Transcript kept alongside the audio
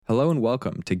Hello and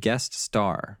welcome to Guest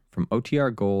Star from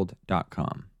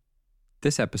OTRGold.com.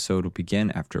 This episode will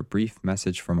begin after a brief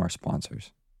message from our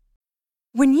sponsors.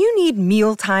 When you need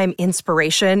mealtime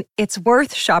inspiration, it's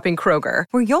worth shopping Kroger,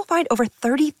 where you'll find over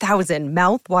 30,000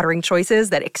 mouth-watering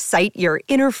choices that excite your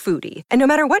inner foodie. And no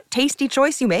matter what tasty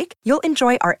choice you make, you'll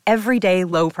enjoy our everyday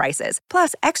low prices,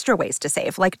 plus extra ways to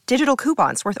save, like digital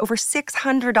coupons worth over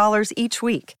 $600 each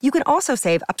week. You can also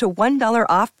save up to $1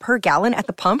 off per gallon at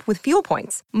the pump with fuel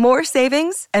points. More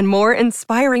savings and more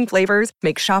inspiring flavors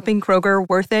make shopping Kroger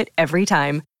worth it every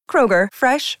time. Kroger,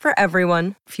 fresh for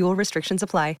everyone. Fuel restrictions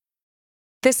apply.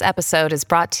 This episode is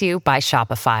brought to you by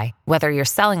Shopify. Whether you're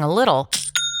selling a little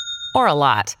or a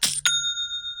lot,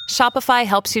 Shopify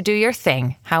helps you do your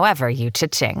thing, however you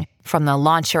cha-ching. From the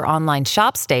launch your online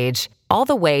shop stage, all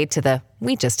the way to the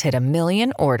we just hit 1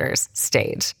 million orders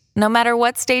stage. No matter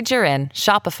what stage you're in,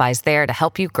 Shopify's there to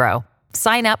help you grow.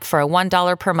 Sign up for a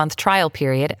 $1 per month trial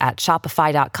period at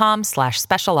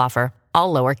shopify.com/special offer,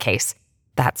 all lowercase.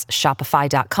 That's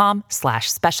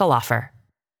shopify.com/special offer.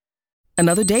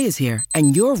 Another day is here,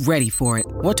 and you're ready for it.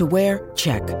 What to wear?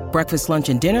 Check. Breakfast, lunch,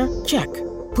 and dinner? Check.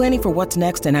 Planning for what's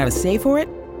next and how to save for it?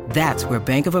 That's where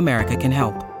Bank of America can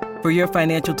help. For your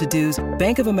financial to-dos,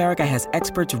 Bank of America has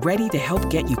experts ready to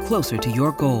help get you closer to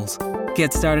your goals.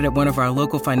 Get started at one of our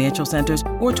local financial centers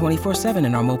or 24/7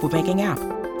 in our mobile banking app.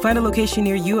 Find a location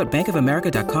near you at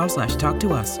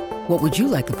bankofamerica.com/talktous. What would you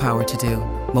like the power to do?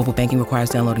 Mobile banking requires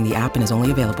downloading the app and is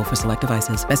only available for select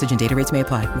devices. Message and data rates may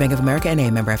apply. Bank of America N.A.,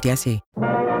 member FDIC.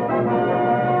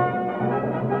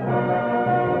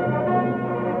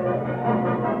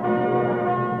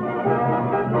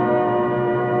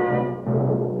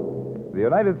 The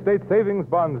United States Savings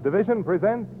Bonds Division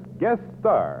presents Guest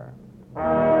Star.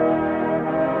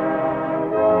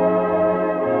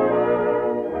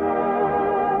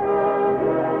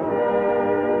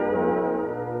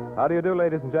 How do you do,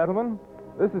 ladies and gentlemen?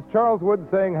 This is Charles Wood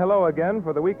saying hello again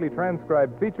for the weekly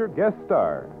transcribed feature, Guest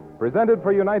Star, presented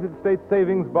for United States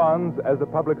Savings Bonds as a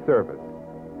public service.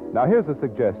 Now, here's a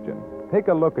suggestion. Take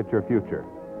a look at your future.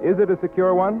 Is it a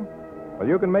secure one? Well,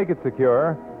 you can make it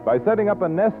secure by setting up a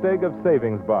nest egg of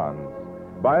savings bonds.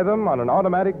 Buy them on an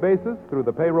automatic basis through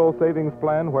the payroll savings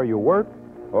plan where you work,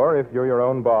 or if you're your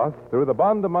own boss, through the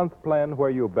bond-a-month plan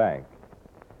where you bank.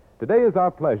 Today is our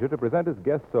pleasure to present as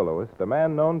guest soloist a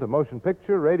man known to motion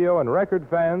picture, radio, and record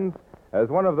fans as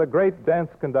one of the great dance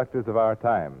conductors of our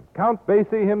time, Count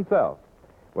Basie himself.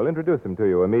 We'll introduce him to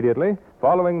you immediately,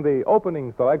 following the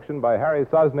opening selection by Harry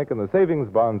Sosnick and the Savings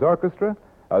Bonds Orchestra,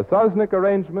 a Sosnick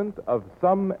arrangement of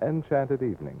Some Enchanted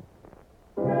Evening.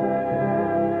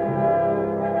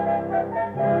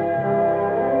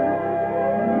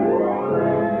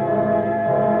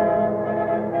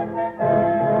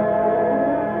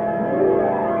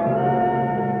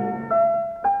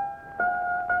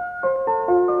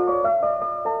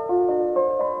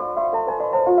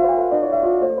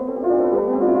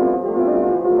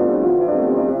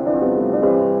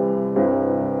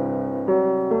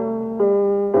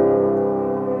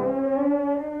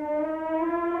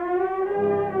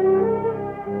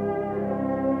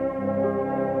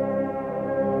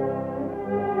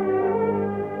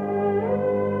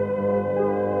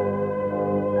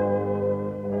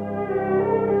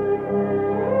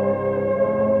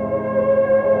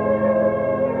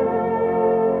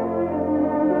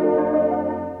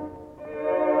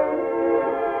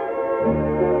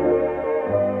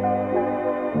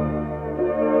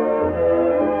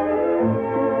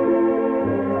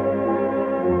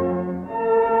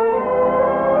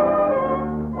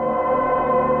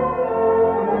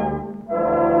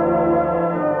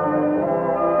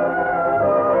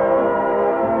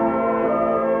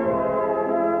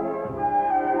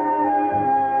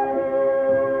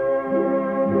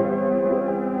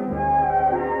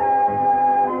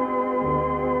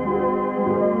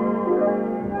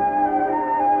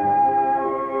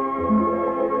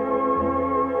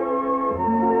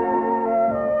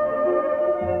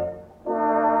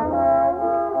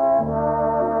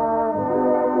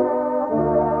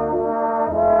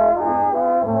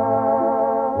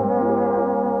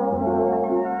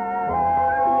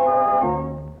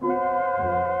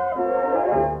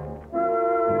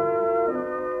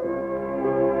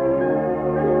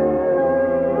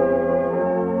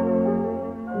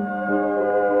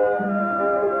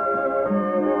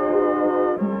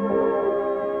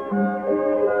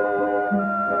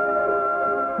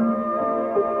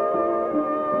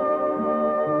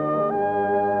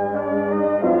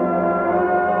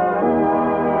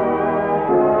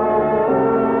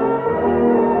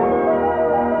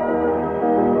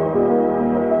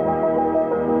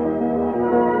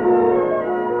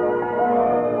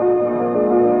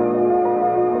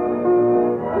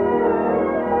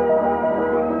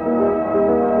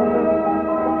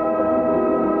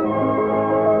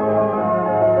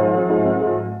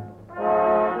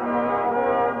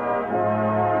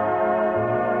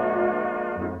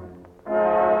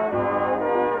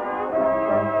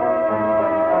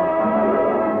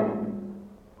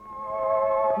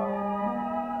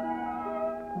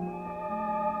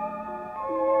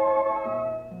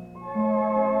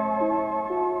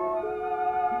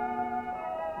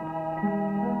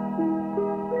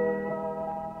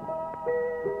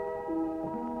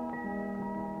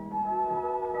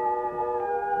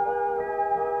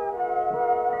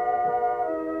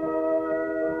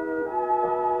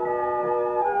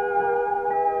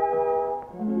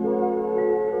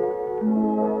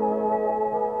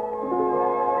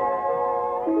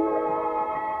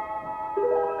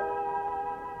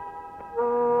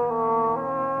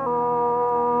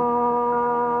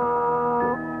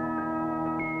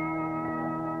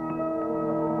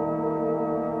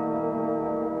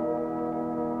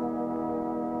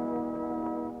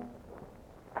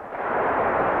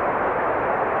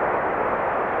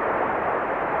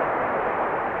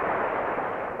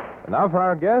 Now for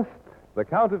our guest, the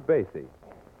Count of Basie.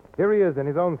 Here he is in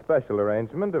his own special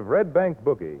arrangement of Red Bank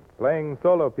Boogie, playing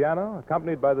solo piano,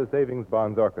 accompanied by the Savings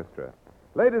Bonds Orchestra.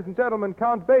 Ladies and gentlemen,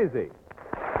 Count Basie.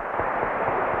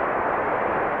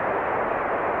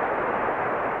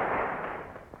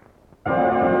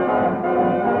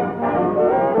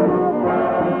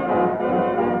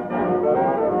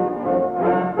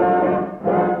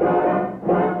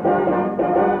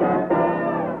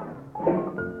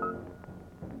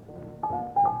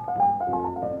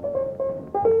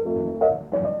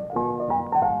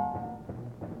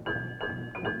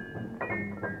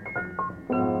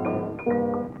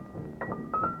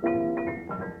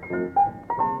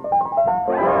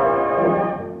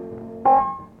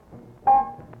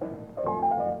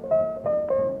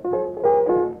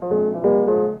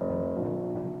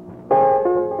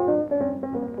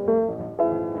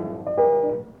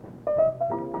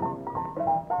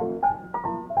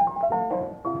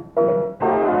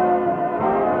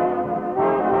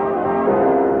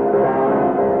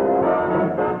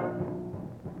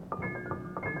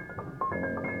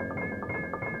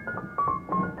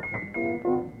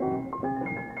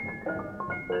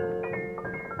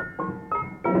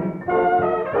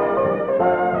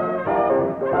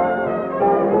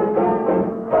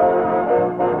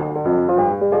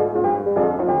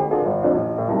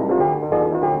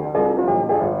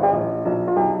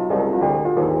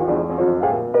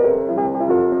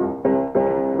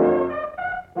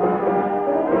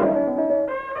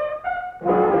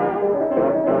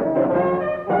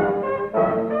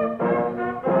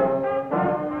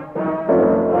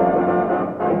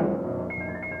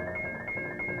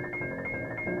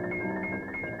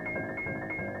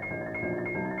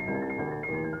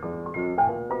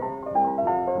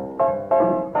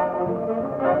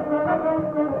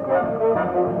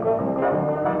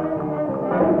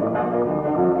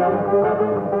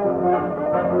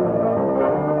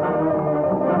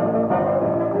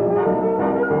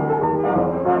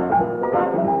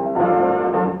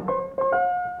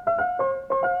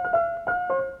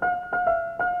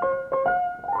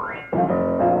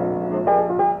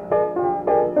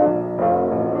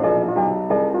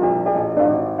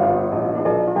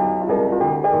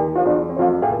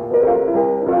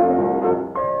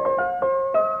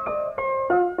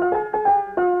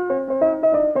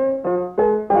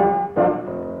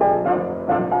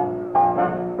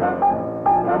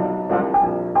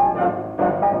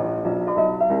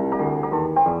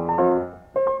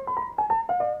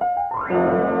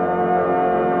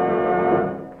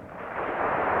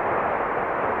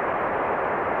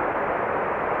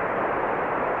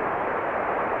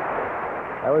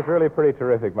 That was really pretty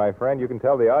terrific, my friend. You can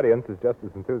tell the audience is just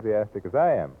as enthusiastic as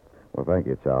I am. Well, thank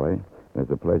you, Charlie. It's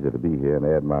a pleasure to be here and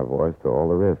add my voice to all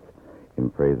the rest in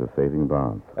praise of saving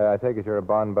bonds. I take it you're a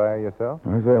bond buyer yourself?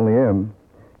 I certainly am.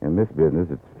 In this business,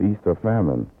 it's feast or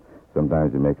famine.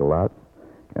 Sometimes you make a lot,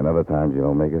 and other times you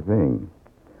don't make a thing.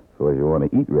 So if you want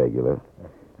to eat regular,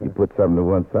 you put something to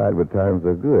one side when times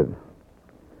are good.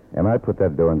 And I put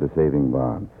that dough into saving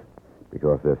bonds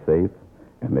because they're safe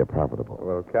and they're profitable.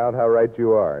 Well, Count, how right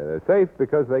you are. They're safe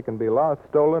because they can be lost,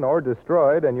 stolen, or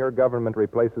destroyed, and your government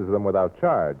replaces them without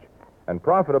charge. And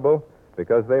profitable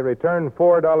because they return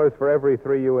 $4 for every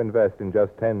 3 you invest in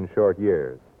just 10 short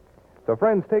years. So,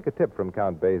 friends, take a tip from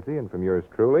Count Basie and from yours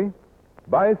truly.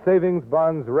 Buy savings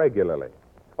bonds regularly,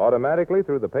 automatically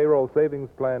through the payroll savings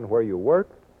plan where you work,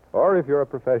 or if you're a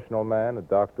professional man, a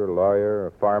doctor, lawyer,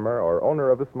 a farmer, or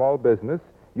owner of a small business,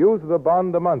 use the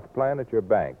bond-a-month plan at your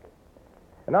bank.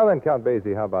 And now then, Count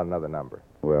Basie, how about another number?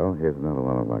 Well, here's another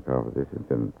one of my compositions,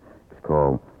 and it's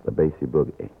called the Basie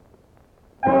Boogie.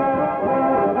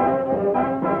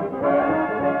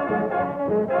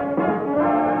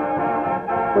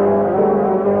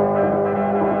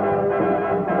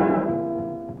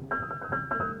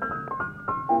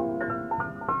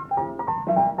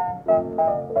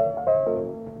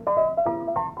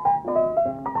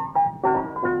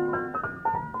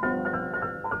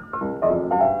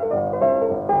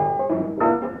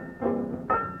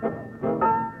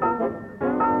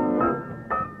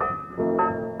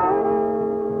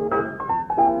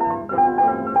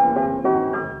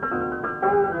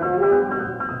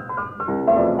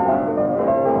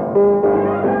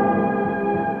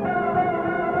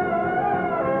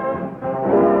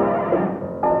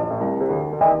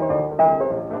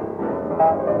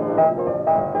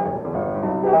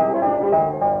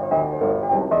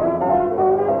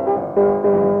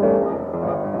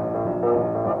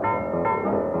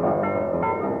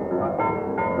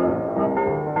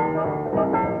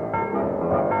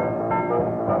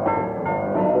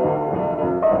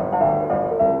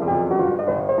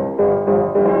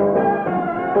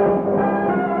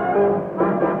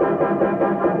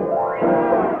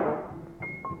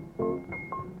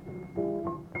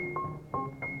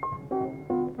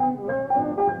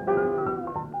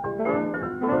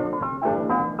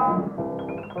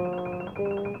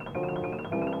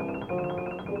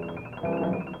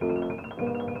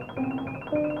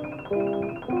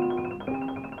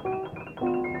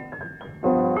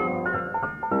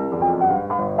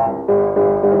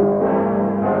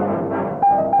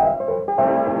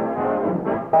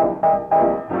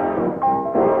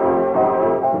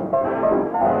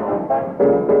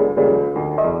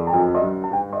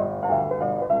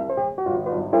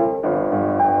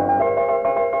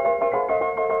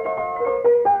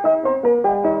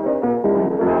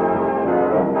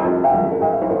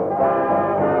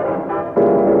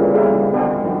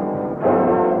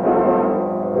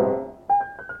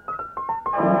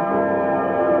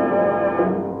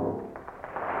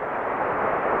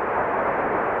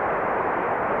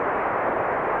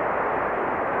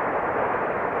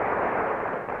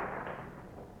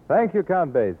 Thank you,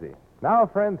 Count Basie. Now,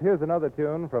 friends, here's another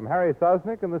tune from Harry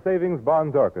Sosnick and the Savings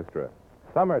Bonds Orchestra,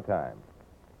 Summertime.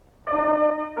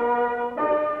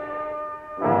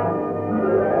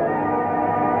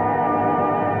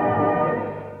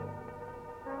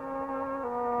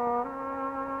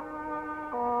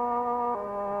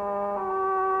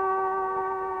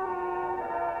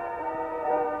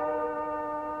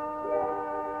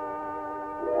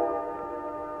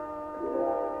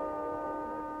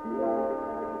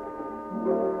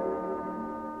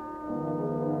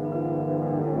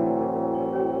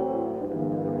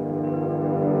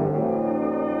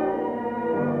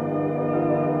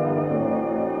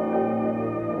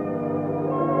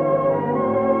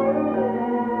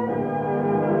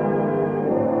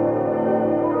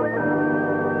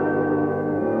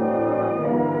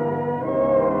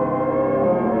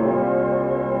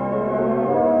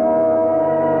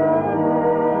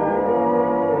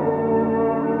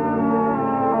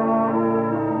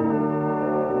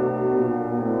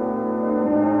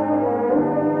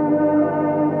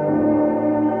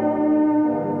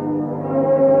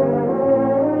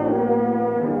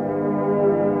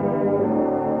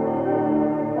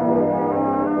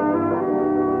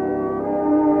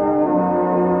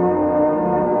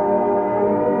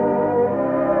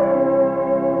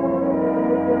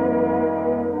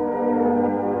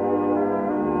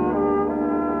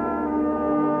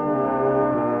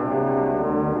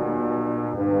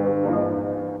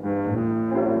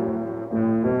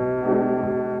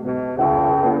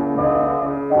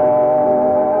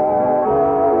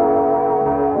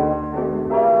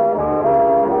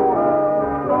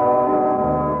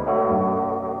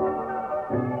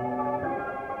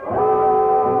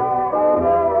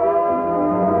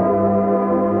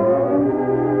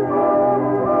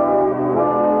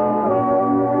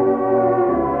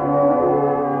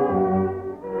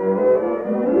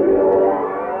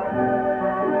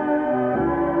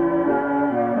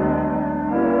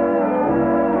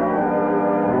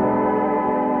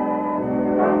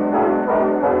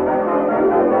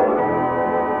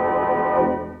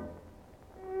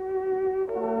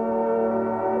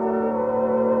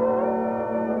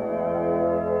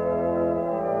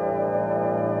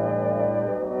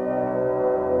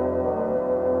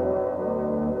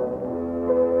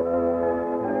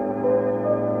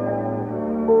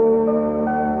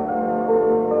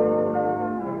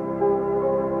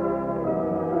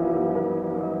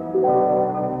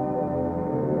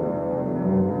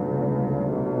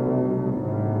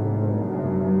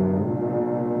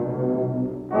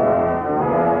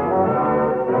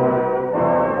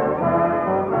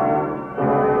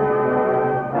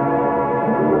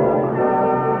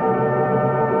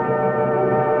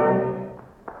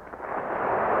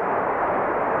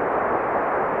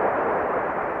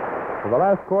 For the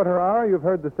last quarter hour, you've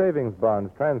heard the Savings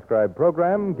Bonds transcribed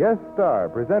program, Guest Star,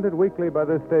 presented weekly by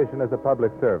this station as a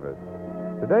public service.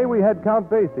 Today we had Count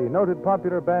Basie, noted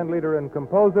popular band leader and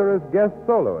composer, as guest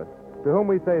soloist, to whom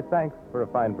we say thanks for a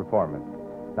fine performance.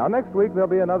 Now, next week, there'll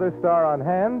be another star on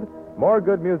hand, more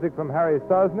good music from Harry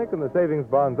Sosnick and the Savings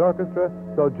Bonds Orchestra,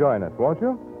 so join us, won't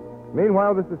you?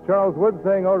 Meanwhile, this is Charles Wood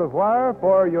saying au revoir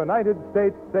for United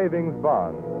States Savings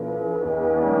Bonds.